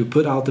or to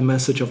put out the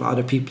message of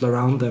other people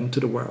around them to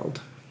the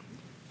world.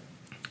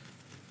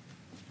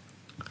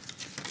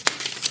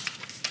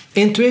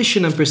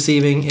 Intuition and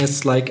perceiving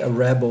is like a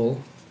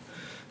rebel,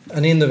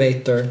 an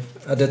innovator,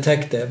 a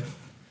detective.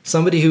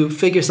 Somebody who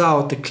figures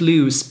out the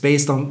clues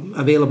based on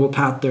available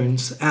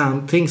patterns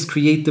and thinks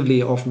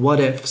creatively of what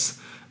ifs,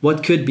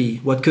 what could be,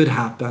 what could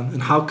happen,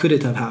 and how could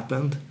it have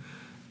happened.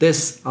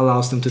 This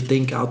allows them to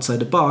think outside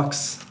the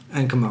box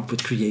and come up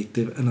with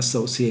creative and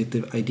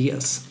associative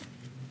ideas.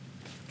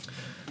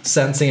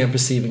 Sensing and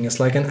perceiving is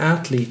like an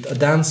athlete, a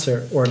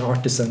dancer, or an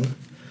artisan.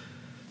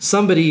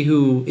 Somebody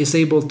who is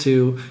able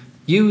to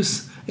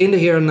use in the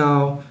here and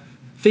now,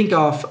 think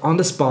of on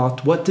the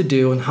spot what to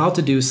do and how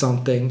to do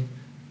something,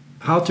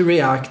 how to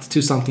react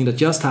to something that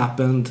just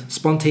happened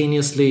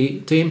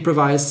spontaneously, to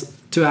improvise,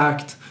 to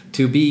act,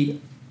 to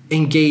be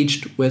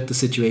engaged with the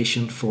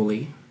situation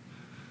fully.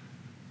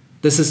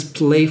 This is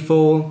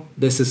playful.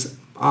 This is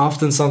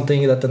often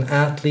something that an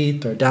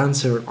athlete or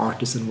dancer or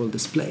artisan will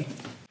display.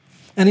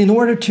 And in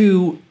order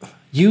to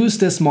use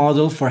this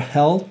model for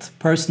health,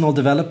 personal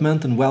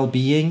development, and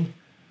well-being,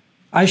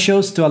 I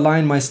chose to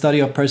align my study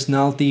of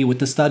personality with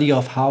the study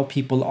of how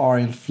people are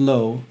in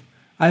flow.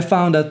 I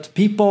found that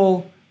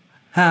people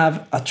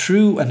have a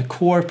true and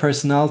core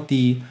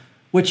personality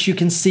which you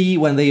can see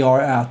when they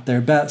are at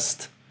their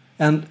best.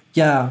 And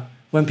yeah,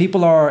 when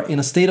people are in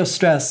a state of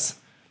stress,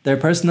 their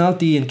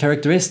personality and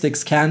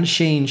characteristics can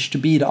change to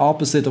be the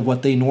opposite of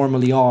what they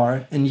normally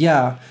are. And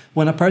yeah,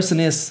 when a person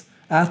is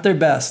at their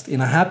best, in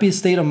a happy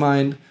state of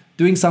mind,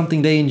 doing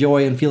something they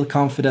enjoy and feel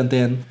confident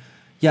in,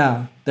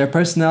 yeah, their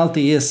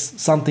personality is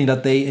something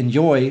that they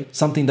enjoy,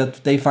 something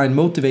that they find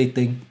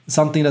motivating,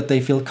 something that they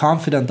feel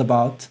confident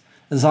about,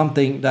 and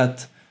something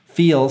that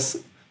feels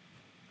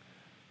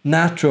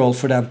natural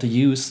for them to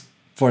use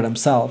for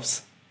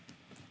themselves.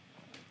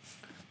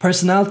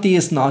 Personality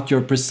is not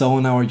your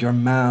persona or your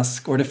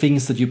mask or the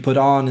things that you put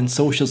on in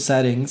social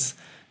settings.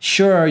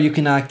 Sure, you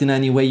can act in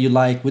any way you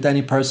like with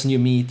any person you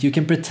meet. You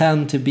can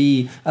pretend to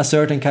be a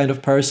certain kind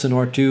of person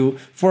or to,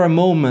 for a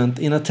moment,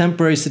 in a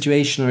temporary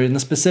situation or in a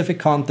specific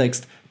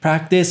context,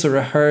 practice or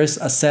rehearse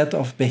a set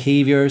of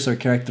behaviors or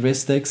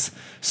characteristics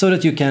so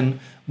that you can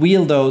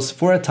wield those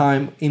for a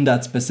time in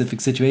that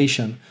specific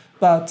situation.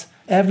 But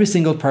every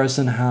single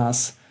person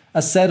has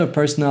a set of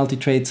personality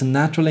traits and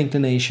natural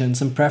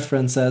inclinations and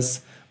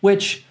preferences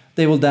which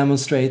they will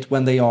demonstrate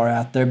when they are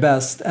at their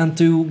best. And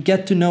to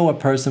get to know a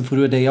person for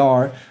who they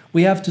are,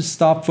 we have to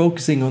stop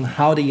focusing on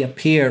how they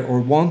appear or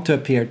want to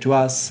appear to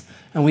us,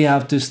 and we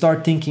have to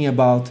start thinking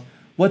about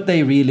what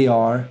they really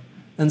are.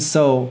 And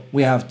so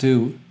we have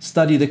to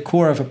study the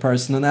core of a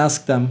person and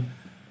ask them,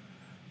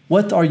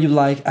 what are you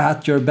like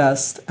at your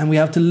best? And we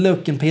have to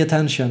look and pay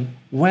attention.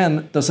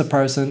 When does a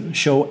person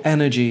show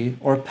energy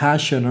or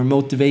passion or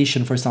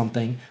motivation for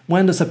something?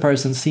 When does a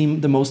person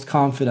seem the most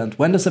confident?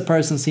 When does a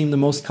person seem the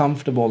most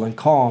comfortable and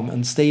calm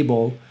and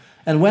stable?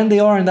 And when they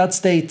are in that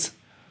state,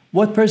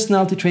 what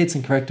personality traits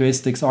and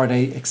characteristics are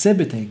they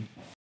exhibiting?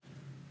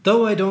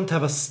 Though I don't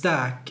have a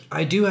stack,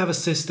 I do have a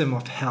system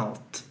of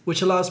health,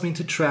 which allows me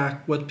to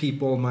track what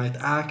people might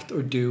act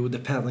or do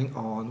depending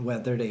on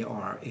whether they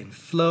are in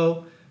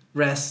flow,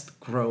 rest,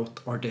 growth,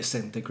 or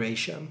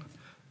disintegration.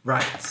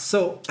 Right,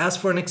 so as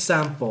for an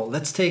example,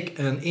 let's take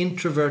an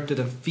introverted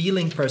and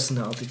feeling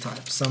personality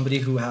type. Somebody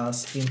who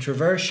has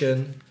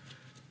introversion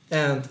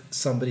and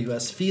somebody who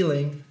has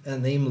feeling,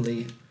 and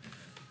namely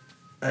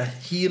a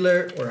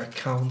healer or a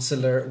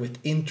counselor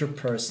with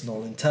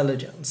interpersonal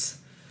intelligence.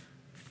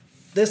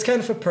 This kind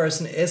of a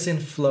person is in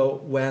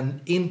flow when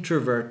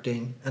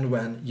introverting and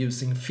when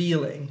using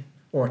feeling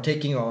or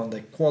taking on the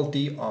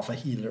quality of a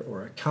healer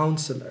or a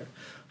counselor.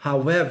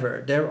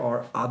 However, there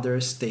are other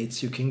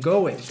states you can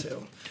go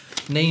into.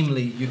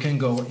 Namely, you can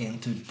go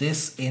into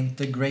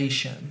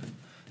disintegration.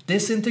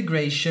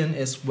 Disintegration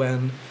is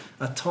when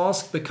a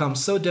task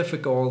becomes so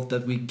difficult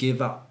that we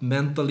give up.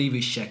 Mentally,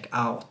 we check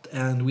out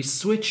and we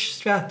switch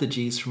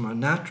strategies from our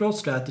natural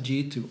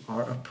strategy to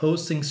our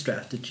opposing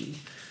strategy.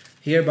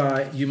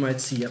 Hereby, you might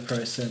see a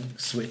person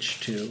switch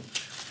to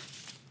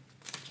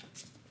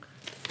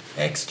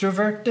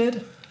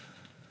extroverted,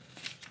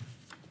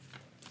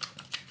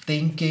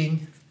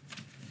 thinking,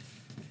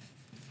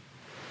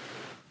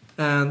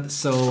 and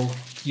so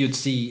you'd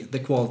see the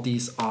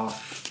qualities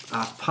of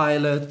a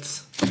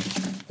pilot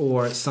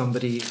or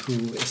somebody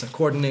who is a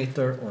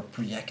coordinator or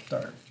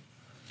projector.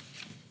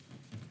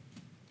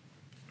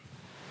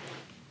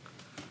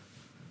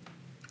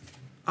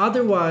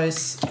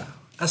 Otherwise,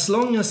 as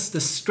long as the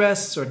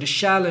stress or the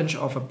challenge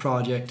of a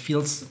project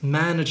feels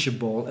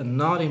manageable and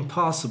not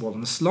impossible,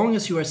 and as long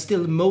as you are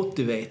still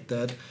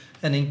motivated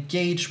and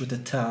engaged with the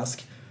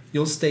task,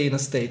 you'll stay in a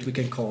state we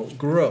can call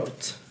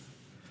growth.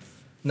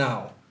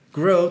 Now,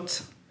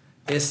 growth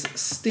is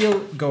still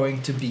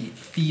going to be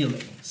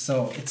feeling,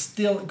 so it's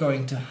still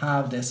going to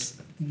have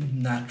this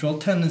natural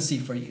tendency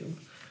for you.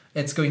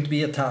 It's going to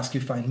be a task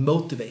you find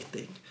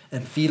motivating,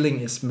 and feeling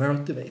is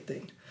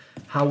motivating.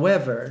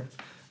 However,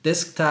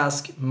 this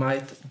task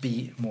might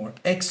be more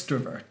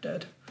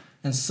extroverted,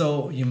 and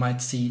so you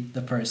might see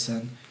the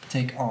person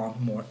take on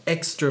more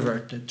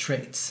extroverted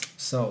traits.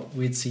 So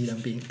we'd see them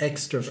being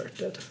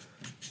extroverted.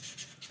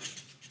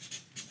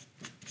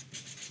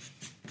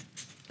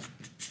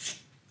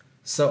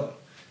 So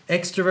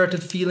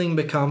extroverted feeling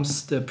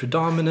becomes the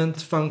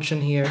predominant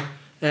function here,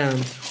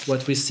 and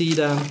what we see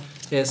then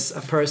is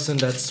a person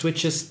that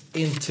switches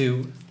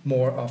into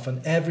more of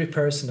an every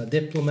person, a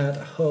diplomat,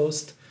 a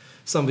host,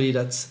 somebody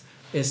that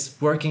is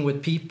working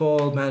with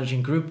people,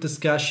 managing group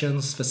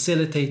discussions,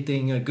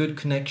 facilitating a good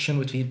connection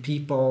between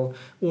people,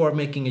 or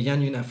making a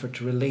genuine effort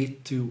to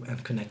relate to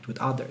and connect with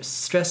others.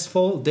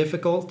 Stressful,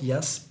 difficult,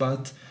 yes,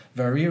 but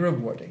very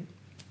rewarding.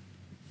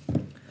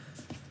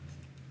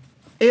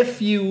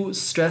 If you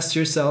stress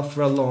yourself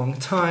for a long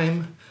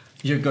time,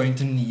 you're going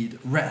to need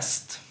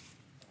rest.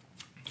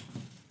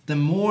 The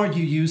more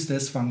you use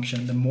this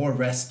function, the more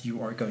rest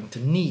you are going to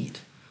need.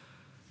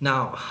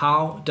 Now,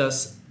 how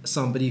does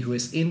somebody who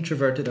is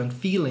introverted and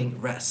feeling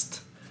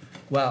rest?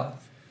 Well,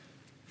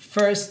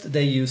 first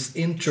they use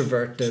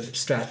introverted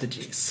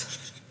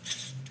strategies.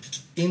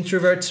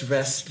 Introverts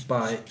rest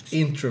by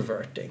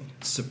introverting.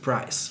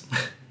 Surprise.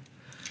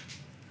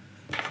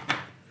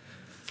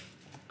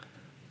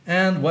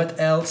 And what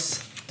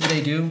else do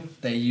they do?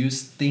 They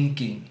use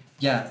thinking.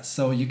 Yeah,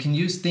 so you can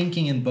use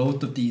thinking in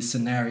both of these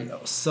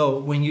scenarios. So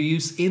when you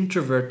use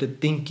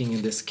introverted thinking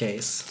in this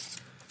case,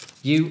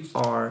 you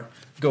are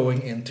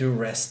going into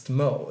rest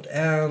mode.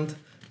 And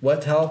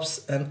what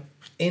helps an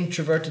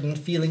introverted and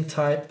feeling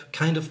type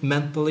kind of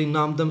mentally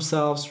numb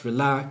themselves,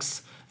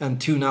 relax,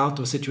 and tune out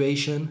of a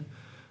situation?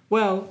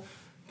 Well,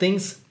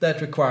 things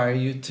that require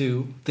you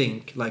to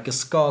think like a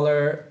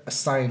scholar, a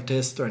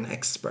scientist, or an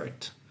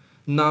expert.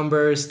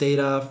 Numbers,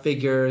 data,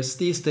 figures,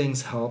 these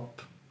things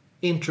help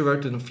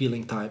introverted and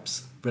feeling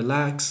types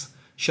relax,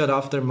 shut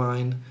off their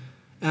mind,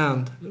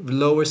 and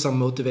lower some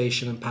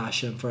motivation and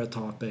passion for a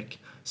topic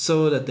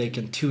so that they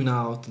can tune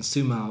out and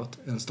zoom out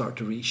and start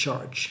to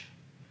recharge.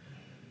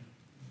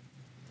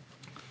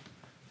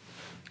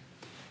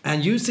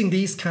 And using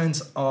these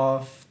kinds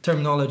of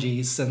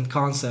terminologies and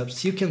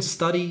concepts, you can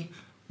study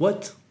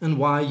what and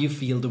why you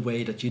feel the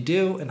way that you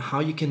do and how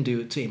you can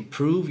do to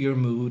improve your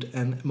mood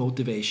and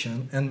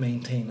motivation and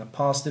maintain a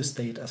positive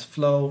state as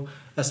flow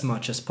as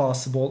much as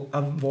possible,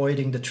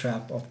 avoiding the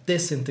trap of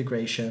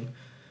disintegration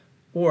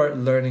or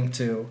learning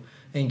to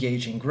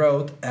engage in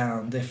growth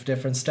and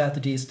different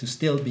strategies to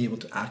still be able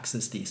to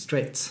access these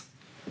traits.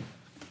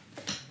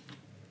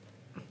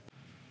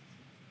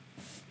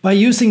 By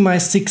using my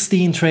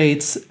 16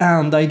 traits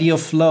and the idea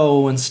of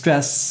flow and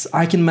stress,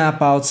 I can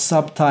map out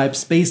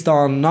subtypes based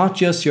on not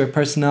just your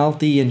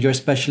personality and your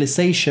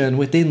specialization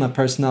within a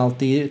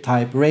personality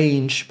type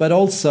range, but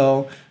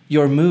also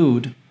your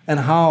mood and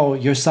how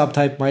your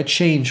subtype might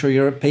change or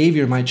your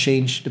behavior might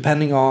change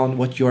depending on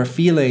what you're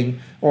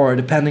feeling or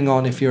depending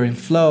on if you're in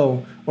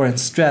flow or in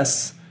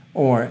stress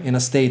or in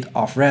a state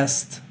of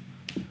rest.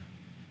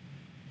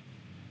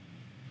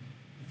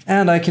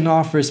 And I can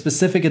offer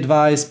specific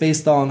advice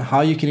based on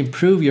how you can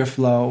improve your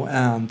flow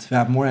and to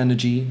have more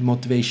energy,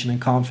 motivation, and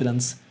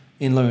confidence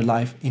in your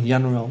life in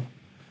general.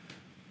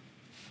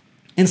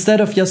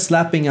 Instead of just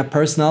slapping a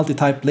personality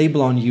type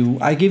label on you,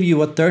 I give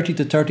you a 30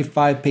 to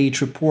 35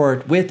 page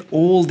report with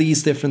all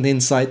these different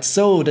insights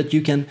so that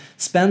you can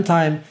spend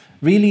time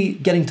really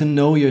getting to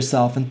know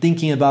yourself and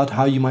thinking about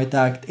how you might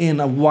act in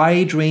a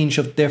wide range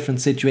of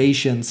different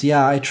situations.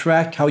 Yeah, I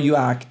track how you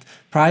act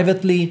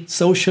privately,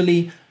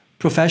 socially,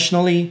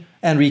 professionally,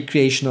 and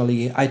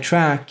recreationally. I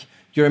track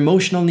your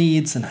emotional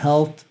needs and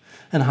health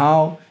and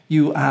how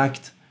you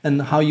act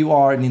and how you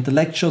are in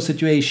intellectual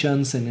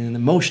situations and in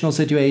emotional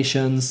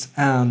situations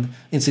and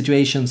in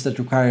situations that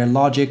require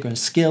logic or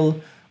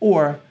skill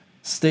or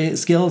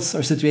skills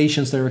or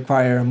situations that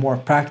require a more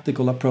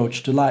practical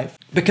approach to life.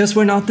 Because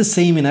we're not the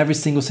same in every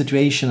single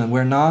situation and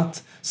we're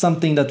not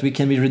something that we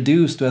can be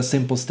reduced to a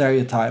simple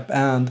stereotype.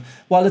 And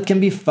while it can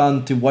be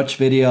fun to watch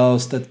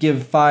videos that give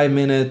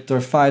 5-minute or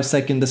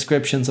 5-second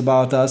descriptions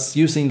about us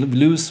using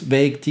loose,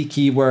 vague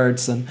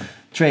keywords and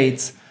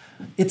traits,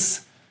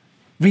 it's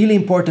really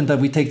important that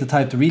we take the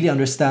time to really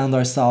understand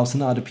ourselves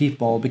and other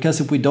people, because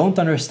if we don't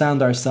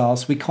understand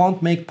ourselves, we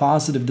can't make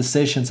positive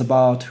decisions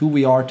about who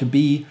we are to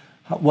be,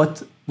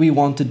 what we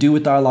want to do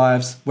with our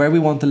lives, where we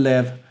want to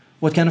live,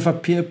 what kind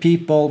of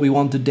people we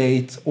want to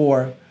date,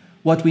 or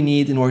what we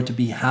need in order to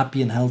be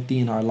happy and healthy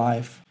in our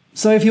life.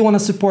 So if you want to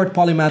support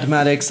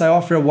Polymathematics, I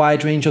offer a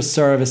wide range of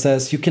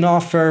services. You can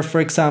offer,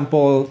 for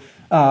example,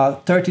 a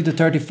 30 to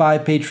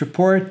 35 page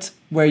report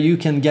where you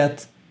can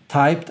get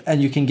typed,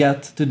 and you can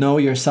get to know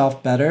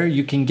yourself better.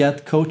 You can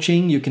get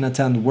coaching, you can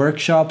attend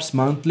workshops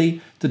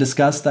monthly to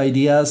discuss the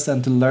ideas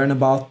and to learn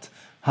about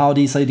how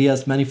these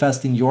ideas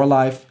manifest in your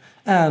life,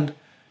 and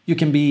you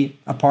can be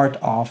a part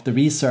of the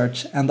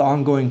research and the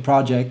ongoing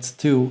projects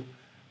to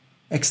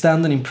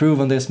extend and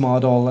improve on this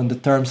model and the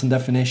terms and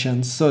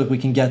definitions so that we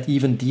can get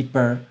even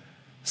deeper,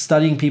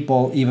 studying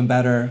people even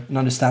better and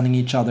understanding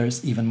each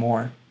other's even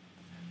more.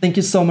 Thank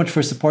you so much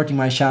for supporting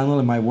my channel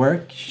and my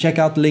work. Check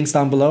out the links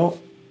down below,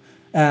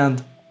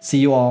 and see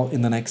you all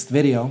in the next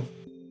video.